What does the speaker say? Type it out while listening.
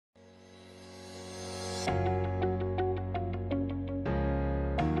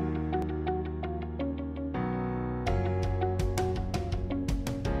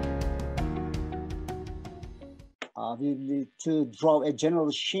We need to draw a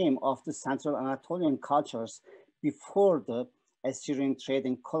general scheme of the Central Anatolian cultures before the Assyrian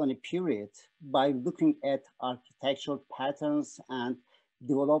trading colony period by looking at architectural patterns and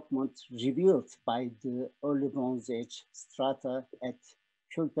development revealed by the early Bronze Age strata at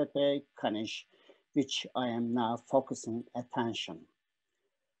Kültepe, Kanish, which I am now focusing attention.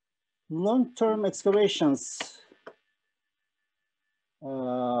 Long-term excavations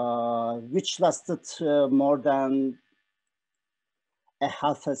which lasted more than a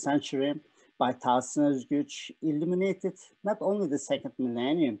half a century by Tahsin Özgüç illuminated not only the second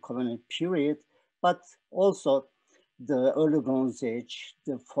millennium colonial period, but also the early Bronze Age,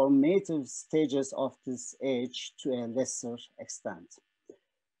 the formative stages of this age to a lesser extent.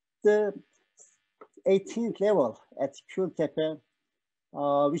 The 18th level at Kültepe,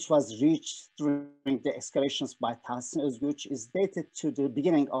 which was reached during the excavations by Tahsin Özgüç, is dated to the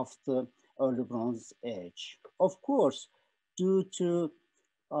beginning of the early Bronze Age. Of course, due to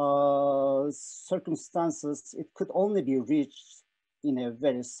circumstances, it could only be reached in a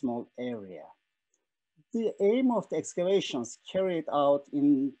very small area. The aim of the excavations carried out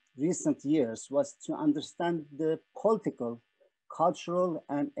in recent years was to understand the political, cultural,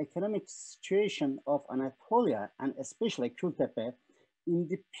 and economic situation of Anatolia, and especially Kültepe, in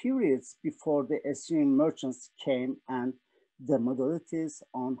the periods before the Assyrian merchants came, and the modalities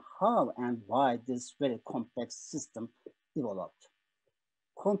on how and why this very complex system developed.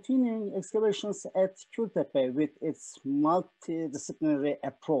 Continuing excavations at Kültepe with its multidisciplinary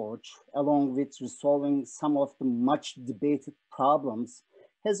approach, along with resolving some of the much debated problems,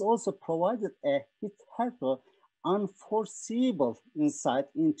 has also provided a hitherto unforeseeable insight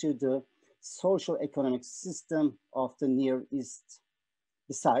into the social economic system of the Near East.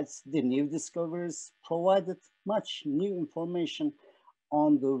 Besides, the new discoveries provided much new information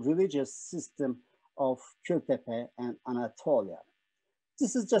on the religious system of Kültepe and Anatolia.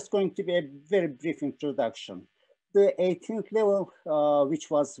 This is just going to be a very brief introduction. The 18th level, which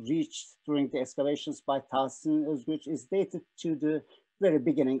was reached during the excavations by Tahsin Özgüç, is dated to the very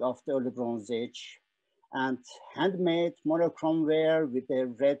beginning of the early Bronze Age. And handmade monochrome ware with a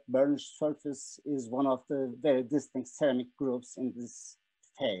red burnished surface is one of the very distinct ceramic groups in this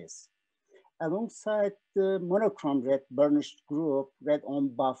phase. Alongside the monochrome red burnished group, red on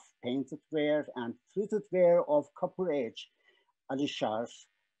buff painted ware and fluted ware of Copper Age Alishar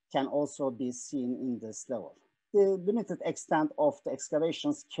can also be seen in this level. The limited extent of the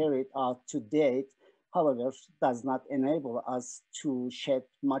excavations carried out to date, however, does not enable us to shed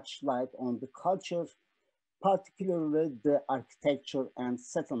much light on the culture, particularly the architecture and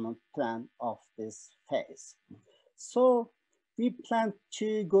settlement plan of this phase. So we plan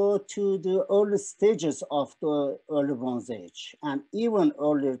to go to the early stages of the early Bronze Age and even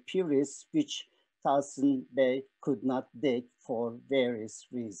earlier periods which Tahsin Bey could not dig for various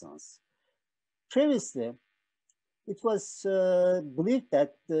reasons. Previously, it was believed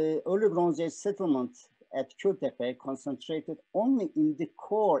that the early Bronze Age settlement at Kültepe concentrated only in the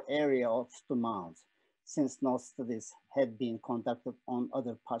core area of the mound, since no studies had been conducted on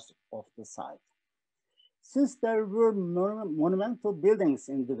other parts of the site. Since there were monumental buildings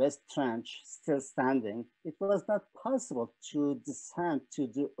in the West Trench still standing, it was not possible to descend to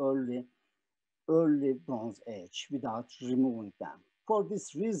the early Bronze Age without removing them. For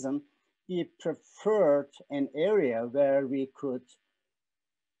this reason, we preferred an area where we could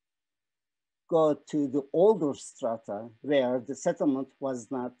go to the older strata where the settlement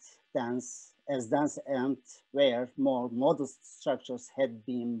was not dense and where more modest structures had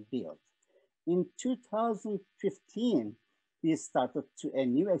been built. In 2015, we started a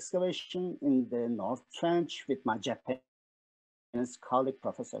new excavation in the North Trench with my Japanese colleague,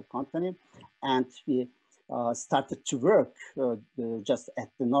 Professor Kontani, and we started to work just at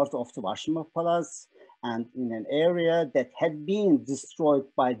the north of the Washington Palace and in an area that had been destroyed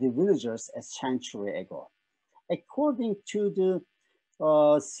by the villagers a century ago. According to the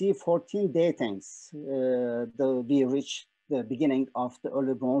C14 datings, we reached the beginning of the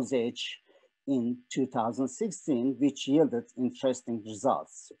early Bronze Age in 2016, which yielded interesting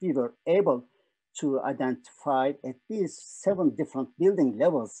results. We were able to identify at least 7 different building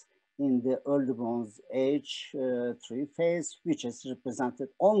levels in the early Bronze Age 3 phase, which is represented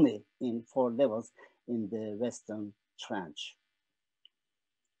only in 4 levels in the Western Trench.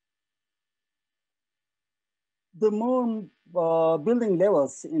 The more building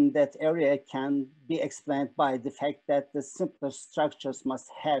levels in that area can be explained by the fact that the simpler structures must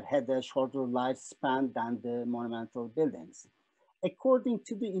have had a shorter lifespan than the monumental buildings. According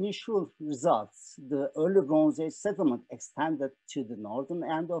to the initial results, the early Bronze Age settlement extended to the northern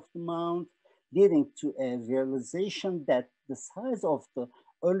end of the mound, leading to a realization that the size of the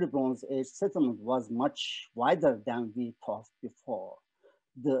early Bronze Age settlement was much wider than we thought before.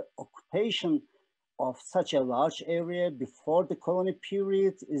 The occupation of such a large area before the colony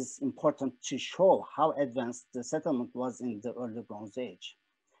period is important to show how advanced the settlement was in the early Bronze Age.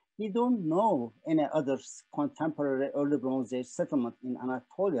 We don't know any other contemporary early Bronze Age settlement in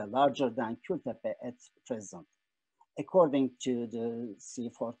Anatolia larger than Kültepe at present. According to the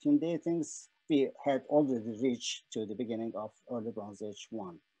C14 datings, we had already reached to the beginning of early Bronze Age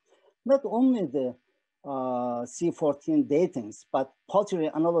 1. Not only the C14 datings, but pottery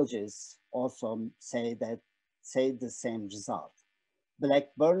analogies also say the same result.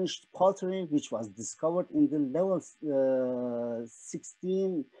 Black burnished pottery, which was discovered in the level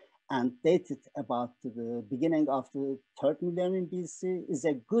 16 and dated about the beginning of the third millennium BC, is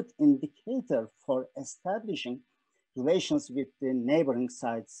a good indicator for establishing relations with the neighboring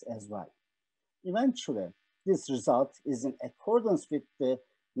sites as well. Eventually, this result is in accordance with the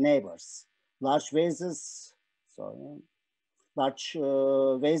neighbors. Large vases, sorry, large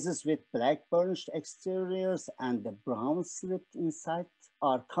vases with black burnished exteriors and the brown slipped inside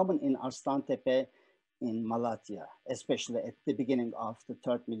are common in Arslan Tepe in Malatya, especially at the beginning of the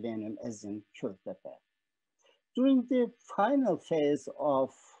third millennium as in Kültepe. During the final phase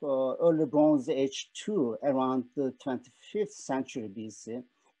of early Bronze Age 2, around the 25th century BC,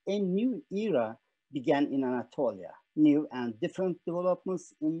 a new era began in Anatolia. New and different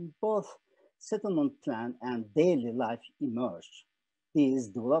developments in both settlement plan and daily life emerged. These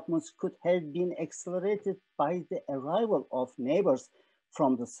developments could have been accelerated by the arrival of neighbors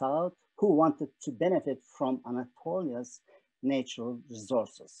from the south who wanted to benefit from Anatolia's natural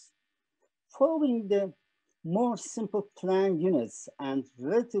resources. Following the more simple plan units and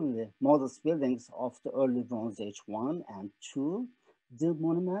relatively modest buildings of the early Bronze Age 1 and 2, the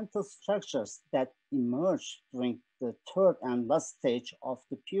monumental structures that emerged during the third and last stage of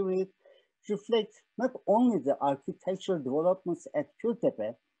the period reflect not only the architectural developments at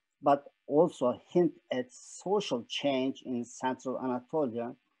Kültepe, but also hint at social change in central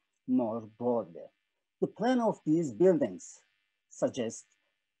Anatolia more broadly. The plan of these buildings suggests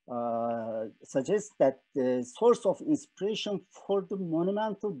that the source of inspiration for the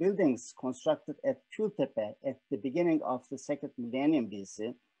monumental buildings constructed at Kültepe at the beginning of the second millennium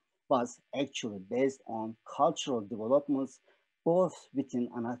BC was actually based on cultural developments both within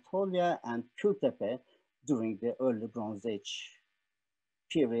Anatolia and Kültepe during the early Bronze Age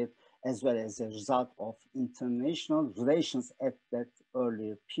period, as well as a result of international relations at that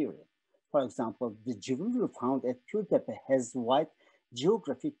earlier period. For example, the jewelry found at Kültepe has wide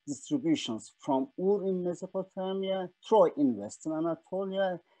geographic distributions from Ur in Mesopotamia, Troy in Western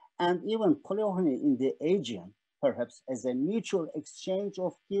Anatolia, and even Polyhony in the Aegean, perhaps as a mutual exchange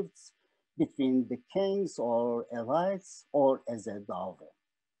of gifts between the kings or allies or as a dowry.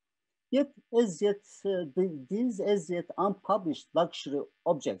 These as yet unpublished luxury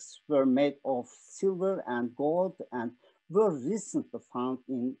objects were made of silver and gold and were recently found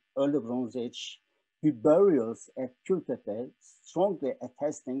in early Bronze Age burials at Kültepe, strongly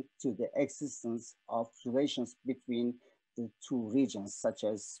attesting to the existence of relations between the two regions, such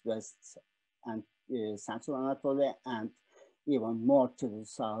as West and Central Anatolia, and even more to the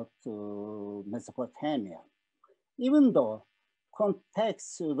south to Mesopotamia. Even though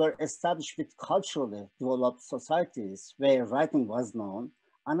contexts were established with culturally developed societies where writing was known,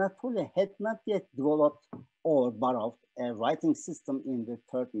 Anatolia had not yet developed or borrowed a writing system in the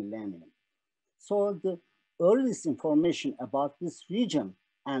third millennium. So the earliest information about this region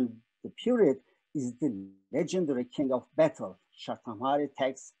and the period is the legendary king of battle, Shatamari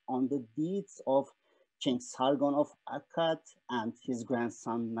text on the deeds of King Sargon of Akkad and his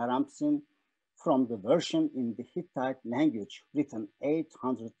grandson Naram-Sin from the version in the Hittite language written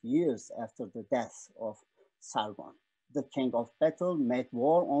 800 years after the death of Sargon. The king of battle made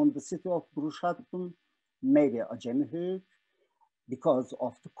war on the city of Burushatum, maybe Acemihük, because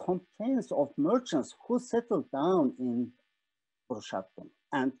of the complaints of merchants who settled down in Burushatum.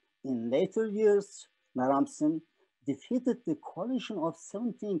 And in later years, Naram-Sin defeated the coalition of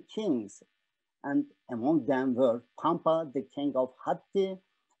 17 kings, and among them were Pampa, the king of Hatti,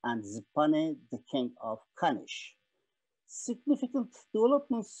 and Zipane, the king of Kanish. Significant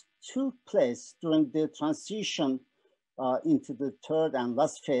developments took place during the transition into the third and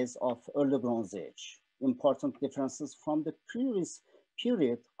last phase of early Bronze Age. Important differences from the previous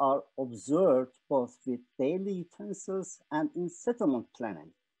period are observed both with daily utensils and in settlement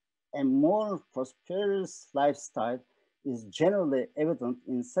planning. A more prosperous lifestyle is generally evident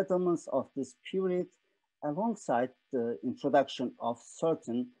in settlements of this period alongside the introduction of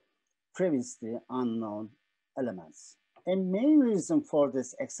certain previously unknown elements. A main reason for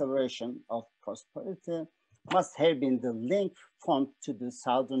this acceleration of prosperity must have been the link formed to the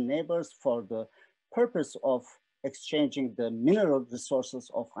southern neighbors for the purpose of exchanging the mineral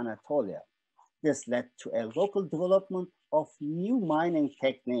resources of Anatolia. This led to a local development of new mining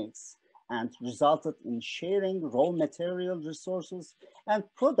techniques and resulted in sharing raw material resources and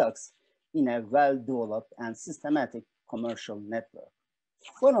products in a well-developed and systematic commercial network.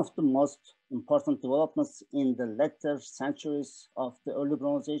 One of the most important developments in the latter centuries of the early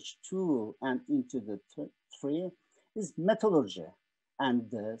Bronze Age 2 and into the 3 is metallurgy and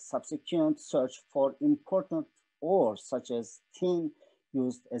the subsequent search for important ores such as tin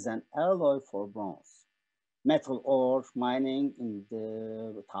used as an alloy for bronze. Metal ore mining in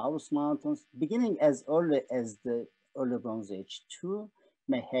the Taurus Mountains, beginning as early as the early Bronze Age 2,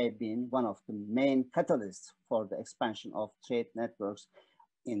 may have been one of the main catalysts for the expansion of trade networks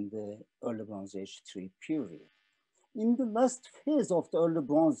in the early Bronze Age 3 period. In the last phase of the early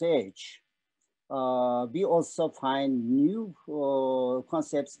Bronze Age, we also find new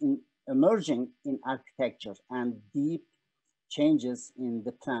concepts emerging in architecture and deep changes in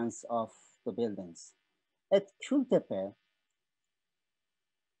the plans of the buildings. At Kültepe,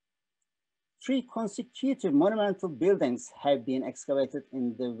 three consecutive monumental buildings have been excavated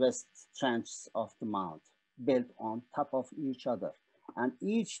in the west trenches of the mount, built on top of each other, and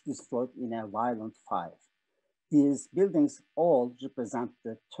each destroyed in a violent fire. These buildings all represent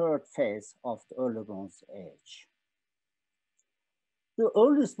the third phase of the early Bronze Age. The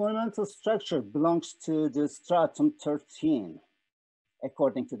earliest monumental structure belongs to the stratum 13.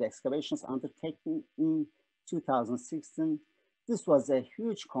 According to the excavations undertaken in 2016, this was a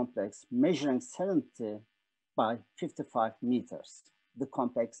huge complex measuring 70 by 55 meters. The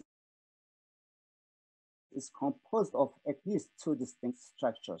complex is composed of at least two distinct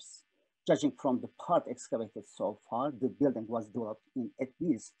structures. Judging from the part excavated so far, the building was developed in at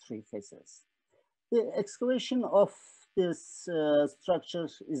least three phases. The excavation of this structure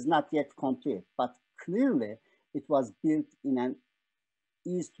is not yet complete, but clearly it was built in an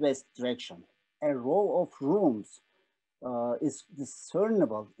east-west direction. A row of rooms is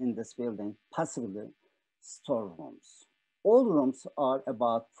discernible in this building, possibly storerooms. All rooms are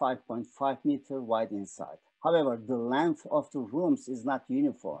about 5.5 meter wide inside. However, the length of the rooms is not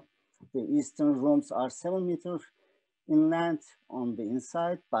uniform. The eastern rooms are 7 meters in length on the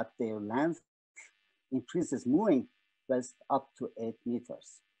inside, but their length increases moving west up to 8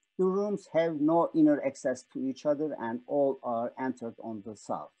 meters. The rooms have no inner access to each other and all are entered on the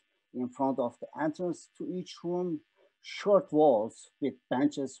south. In front of the entrance to each room, short walls with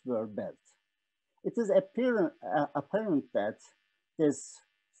benches were built. It is apparent that this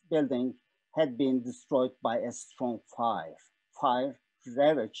building had been destroyed by a strong fire. Fire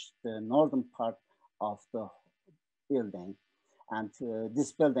ravaged the northern part of the building. And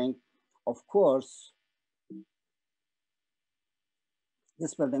this building, of course,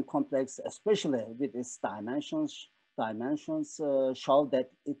 this building complex, especially with its dimensions show that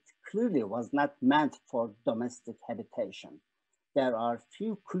it clearly was not meant for domestic habitation. There are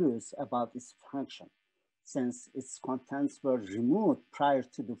few clues about its function, since its contents were removed prior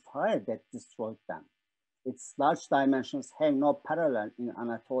to the fire that destroyed them. Its large dimensions have no parallel in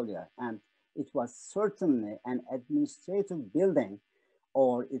Anatolia, and it was certainly an administrative building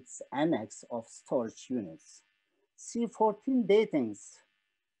or its annex of storage units. C14 datings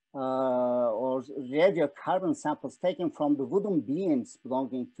or radiocarbon samples taken from the wooden beams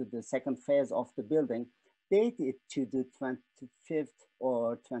belonging to the second phase of the building date it to the 25th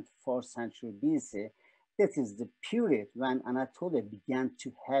or 24th century BC. That is the period when Anatolia began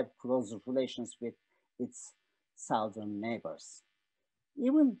to have closer relations with its southern neighbors.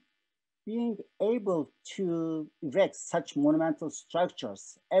 Even being able to erect such monumental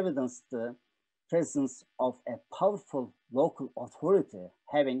structures evidenced the presence of a powerful local authority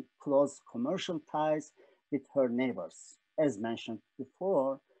having close commercial ties with her neighbors. As mentioned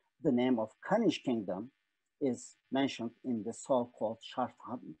before, the name of Kanish Kingdom is mentioned in the so-called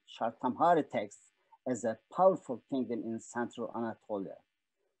Shartamhari text as a powerful kingdom in central Anatolia.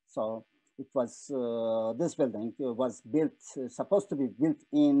 So it was, this building was built, supposed to be built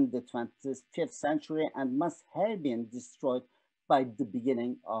in the 25th century and must have been destroyed by the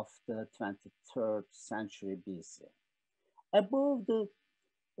beginning of the 23rd century BC. Above the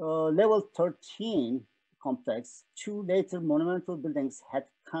level 13, complex, two later monumental buildings had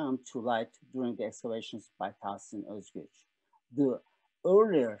come to light during the excavations by Tahsin Özgüç. The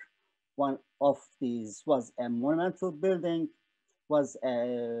earlier one of these was a monumental building, was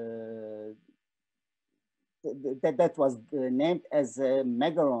that was named as a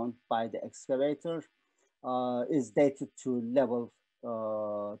megaron by the excavator, is dated to level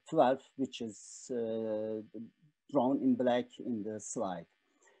 12, which is drawn in black in the slide.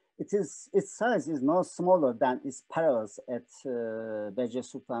 Its size is no smaller than its parallels at Bece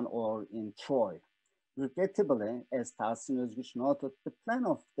Sultan or in Troy. Regrettably, as Tahsin Özgüç noted, the plan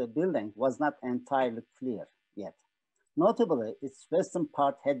of the building was not entirely clear yet. Notably, its western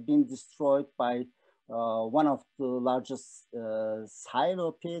part had been destroyed by one of the largest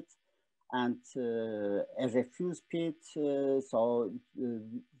silo pit and a refuse pit, so it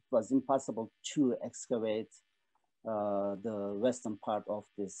was impossible to excavate the western part of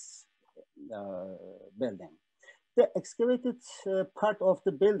this building. The excavated part of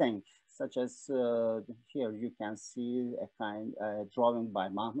the building, such as here you can see a kind drawing by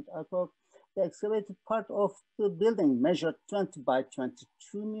Mahmut Akok. The excavated part of the building measured 20 by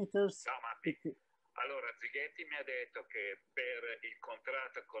 22 meters. Allora, Zighetti mi ha detto che per il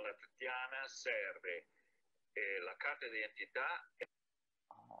contratto con la Tatiana serve la carta d'identità.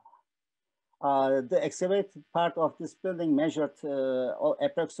 The excavated part of this building measured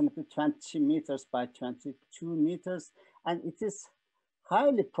approximately 20 meters by 22 meters, and it is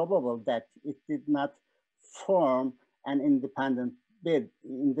highly probable that it did not form an independent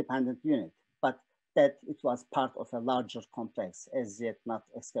unit, but that it was part of a larger complex as yet not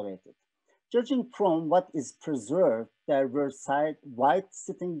excavated. Judging from what is preserved, there were white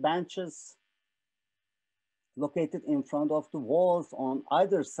sitting benches located in front of the walls on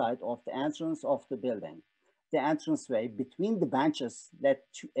either side of the entrance of the building. The entranceway between the benches led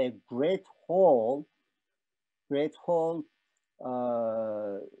to a great hall with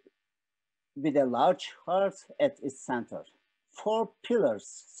a large hearth at its center. 4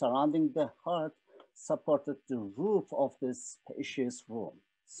 pillars surrounding the hearth supported the roof of this spacious room.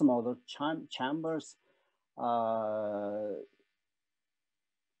 Smaller chambers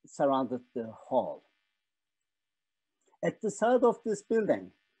surrounded the hall. At the side of this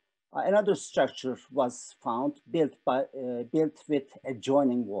building, another structure was found built with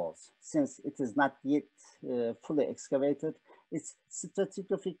adjoining walls. Since it is not yet fully excavated, its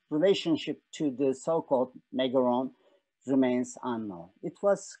stratigraphic relationship to the so-called megaron remains unknown. It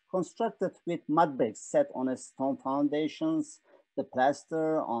was constructed with mud bricks set on a stone foundations. The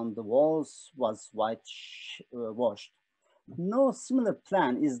plaster on the walls was whitewashed. No similar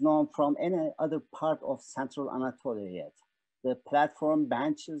plan is known from any other part of central Anatolia yet. The platform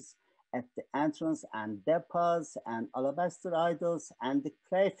benches at the entrance and depots and alabaster idols and the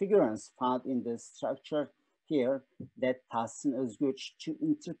clay figurines found in the structure here that Tahsin Özgüç to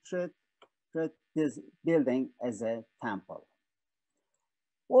interpret this building as a temple.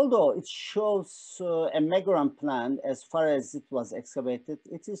 Although it shows a megaron plan as far as it was excavated,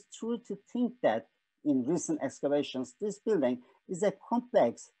 it is true to think that in recent excavations, this building is a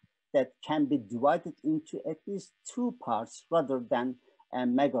complex that can be divided into at least 2 parts rather than a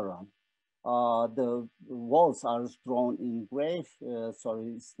megaron. The walls are drawn in gray,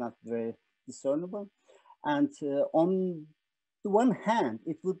 sorry, it's not very discernible. And on the one hand,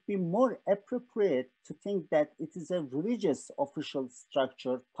 it would be more appropriate to think that it is a religious official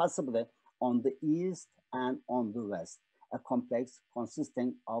structure, possibly on the east and on the west, a complex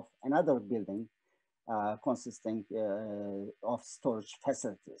consisting of another building consisting of storage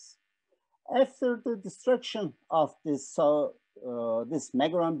facilities. After the destruction of this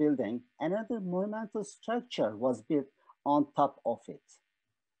megaron building, another monumental structure was built on top of it.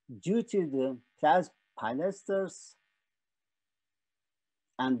 Due to the pilasters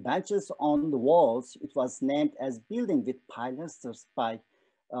and benches on the walls, it was named as building with pilasters by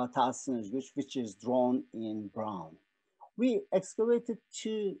Tahsin Özgüç, which is drawn in brown. We started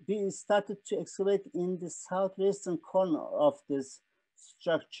to excavate in the southwestern corner of this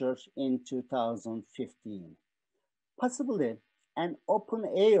structure in 2015. Possibly an open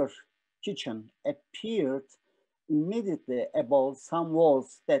air kitchen appeared immediately above some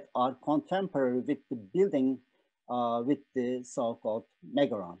walls that are contemporary with the building with the so-called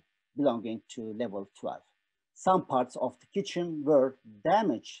megaron belonging to level 12. Some parts of the kitchen were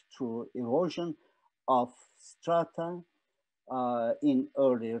damaged through erosion of strata in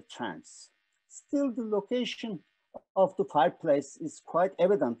earlier trends. Still, the location of the fireplace is quite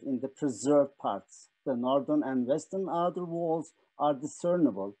evident in the preserved parts. The northern and western outer walls are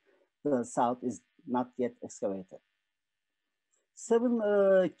discernible. The south is not yet excavated. Seven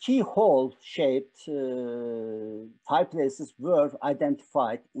keyhole-shaped fireplaces were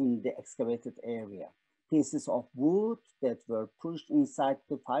identified in the excavated area. Pieces of wood that were pushed inside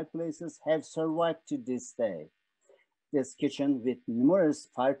the fireplaces have survived to this day. This kitchen with numerous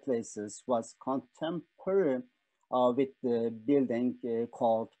fireplaces was contemporary with the building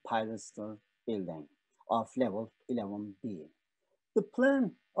called Pilaster Building of level 11B. The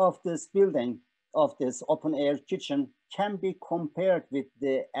plan of this building, of this open-air kitchen, can be compared with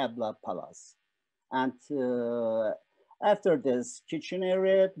the Abla Palace. And after this kitchen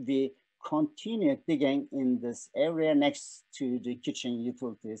area, we continued digging in this area next to the kitchen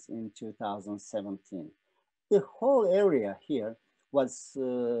utilities in 2017. The whole area here was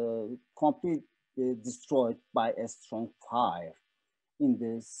completely destroyed by a strong fire. In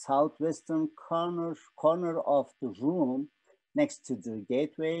the southwestern corner of the room, next to the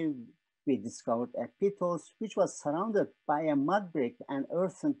gateway, we discovered a pit house which was surrounded by a mud brick and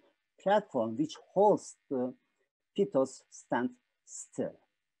earthen platform which holds the pit house stand still.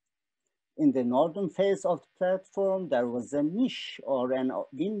 In the northern face of the platform, there was a niche or a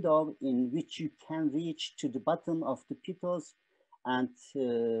window in which you can reach to the bottom of the pit house, and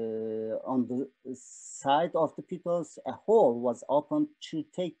on the side of the pit house, a hole was opened to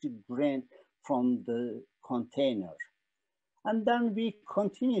take the grain from the container. And then we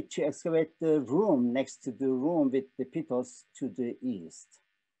continued to excavate the room next to the room with the pit house to the east.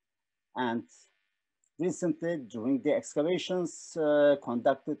 And recently, during the excavations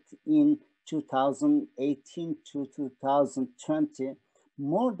conducted in 2018 to 2020,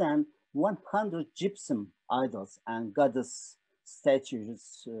 more than 100 gypsum idols and goddess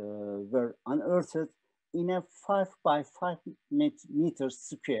statues were unearthed in a 5 by 5 meter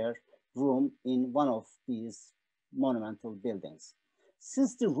square room in one of these monumental buildings.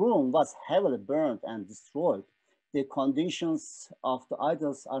 Since the room was heavily burned and destroyed, the conditions of the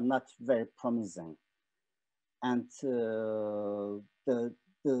idols are not very promising. And the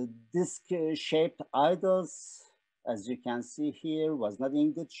disc-shaped idols, as you can see here, was not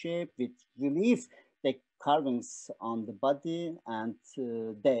in good shape, with relief the carvings on the body, and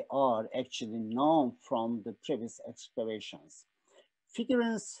they are actually known from the previous excavations.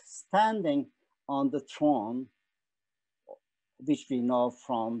 Figurines standing on the throne, which we know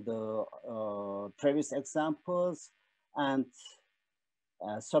from the previous examples, and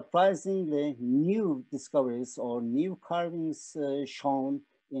surprisingly, new discoveries or new carvings shown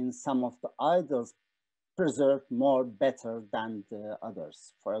in some of the idols preserved more better than the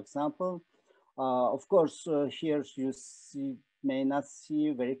others. For example, of course, here you may not see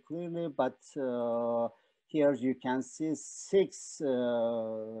very clearly, but here you can see 6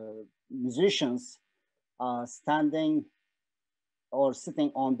 musicians standing or sitting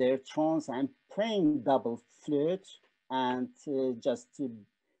on their thrones and playing double flute, and just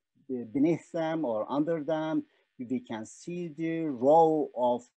beneath them or under them, we can see the row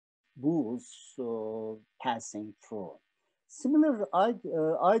of bulls passing through. Similar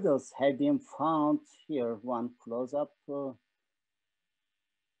idols have been found here, one close up,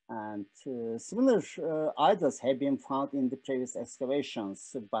 and similar idols have been found in the previous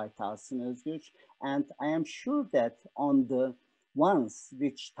excavations by Tahsin Özgür, and I am sure that on the ones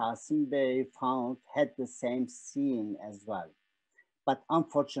which Tahsin Bey found had the same scene as well. But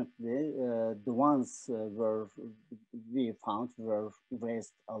unfortunately, the ones we found were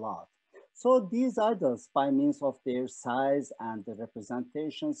raised a lot. So these idols, by means of their size and the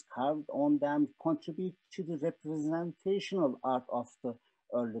representations carved on them, contribute to the representational art of the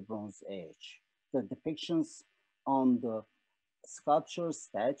early Bronze Age. The depictions on the sculptures,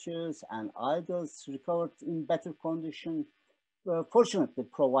 statues, and idols recovered in better condition fortunately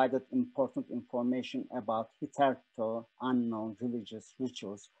provided important information about hitherto unknown religious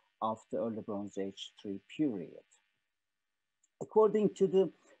rituals of the early Bronze Age III period. According to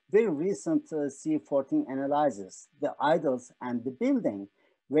the very recent C14 analysis, the idols and the building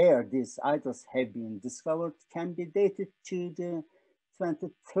where these idols have been discovered can be dated to the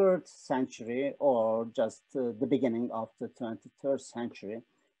 23rd century or just the beginning of the 23rd century,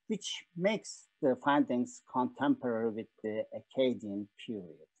 which makes the findings contemporary with the Akkadian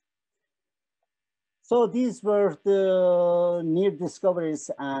period. So these were the new discoveries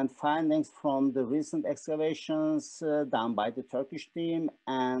and findings from the recent excavations done by the Turkish team,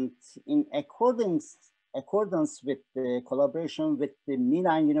 and in accordance with the collaboration with the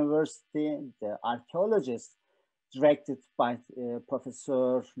Milan University, the archaeologists directed by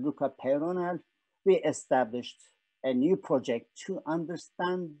Professor Luca Peyronel, we established a new project to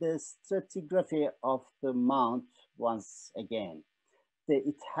understand the stratigraphy of the mount once again. The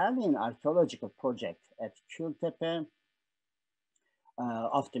Italian archaeological project at Kültepe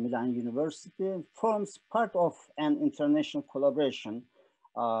of the Milan University forms part of an international collaboration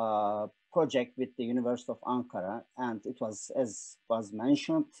project with the University of Ankara, and it was, as was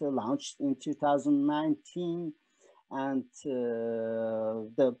mentioned, launched in 2019, and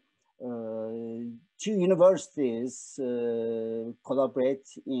the two universities collaborate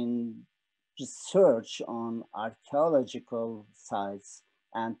in research on archaeological sites,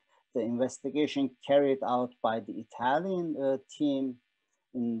 and the investigation carried out by the Italian team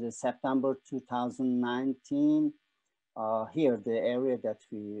in the September 2019. Here, the area that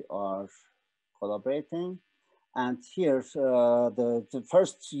we are collaborating. And here, the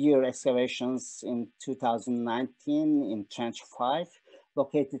first year excavations in 2019 in Trench 5,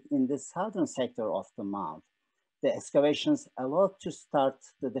 located in the southern sector of the mount. The excavations allowed to start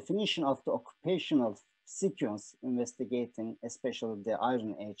the definition of the occupational sequence investigating especially the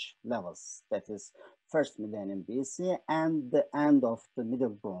Iron Age levels, that is first millennium BC and the end of the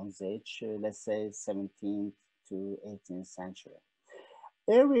Middle Bronze Age, let's say 17th to 18th century.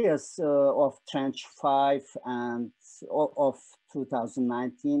 Areas of Trench 5 and of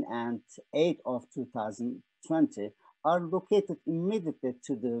 2019 and 8 of 2020 are located immediately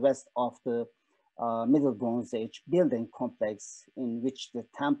to the west of the Middle Bronze Age building complex, in which the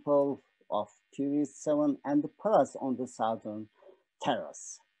Temple of Period 7 and the palace on the southern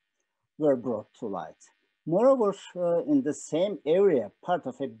terrace were brought to light. Moreover, in the same area, part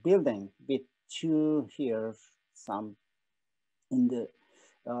of a building with two here, some in the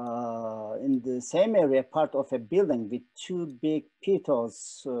same area, part of a building with two big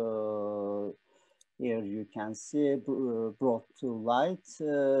pitos, here you can see, brought to light,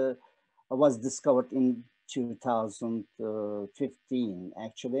 was discovered in 2015,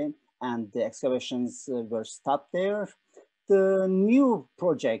 actually, and the excavations were stopped there. The new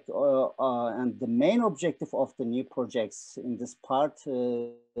project and the main objective of the new projects in this part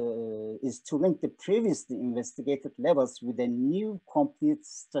is to link the previously investigated levels with a new complete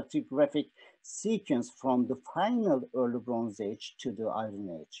stratigraphic sequence from the final early Bronze Age to the Iron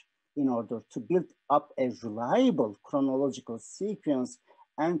Age, in order to build up a reliable chronological sequence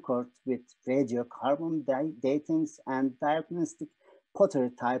anchored with radiocarbon datings and diagnostic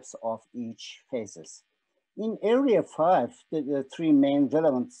pottery types of each phases. In Area 5, the three main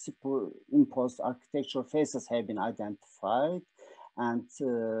relevant superimposed architectural phases have been identified, and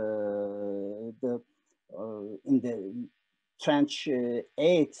in the Trench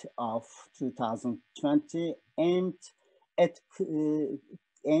 8 of 2020 aimed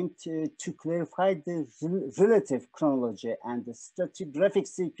to clarify the relative chronology and the stratigraphic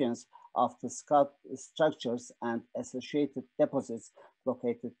sequence of the structures and associated deposits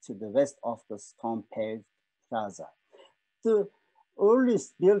located to the west of the stone paved plaza. The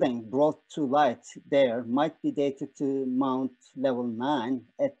earliest building brought to light there might be dated to Mount Level 9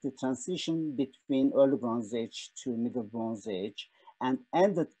 at the transition between Early Bronze Age to Middle Bronze Age, and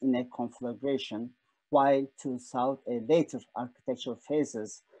ended in a conflagration, while to south a later architectural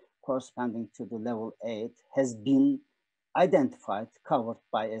phases corresponding to the Level 8 has been identified, covered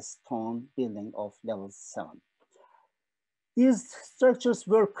by a stone building of Level 7. These structures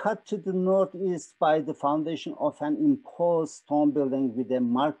were cut to the northeast by the foundation of an imposed stone building with a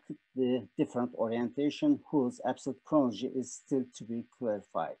markedly different orientation, whose absolute chronology is still to be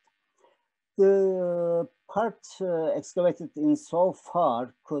clarified. The part excavated in so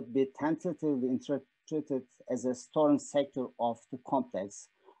far could be tentatively interpreted as a storing sector of the complex,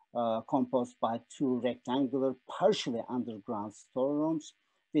 composed by two rectangular, partially underground storerooms,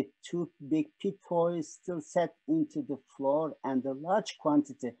 with two big pitoys still set into the floor and a large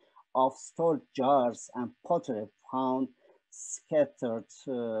quantity of stored jars and pottery found scattered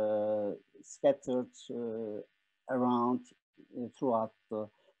around throughout the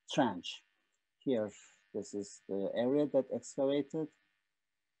trench. Here, this is the area that excavated.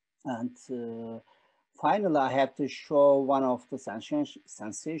 And finally, I have to show one of the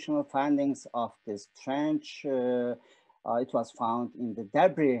sensational findings of this trench. It was found in the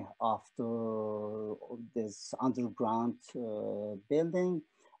debris of this underground building.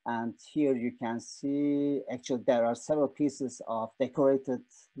 And here you can see, actually, there are several pieces of decorated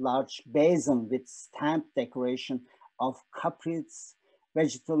large basin with stamped decoration of cupids,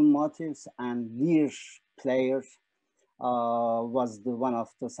 vegetal motifs, and lyre players. Was one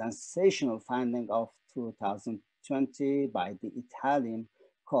of the sensational findings of 2020 by the Italian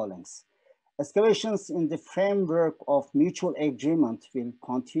colleagues. Excavations in the framework of mutual agreement will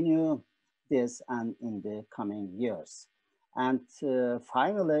continue this and in the coming years. And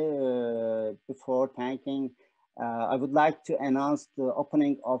finally, before thanking, I would like to announce the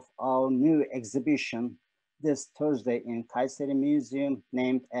opening of our new exhibition, this Thursday in Kayseri Museum,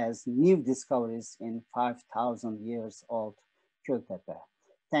 named as New Discoveries in 5,000 Years Old Kültepe.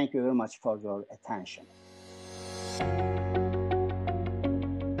 Thank you very much for your attention.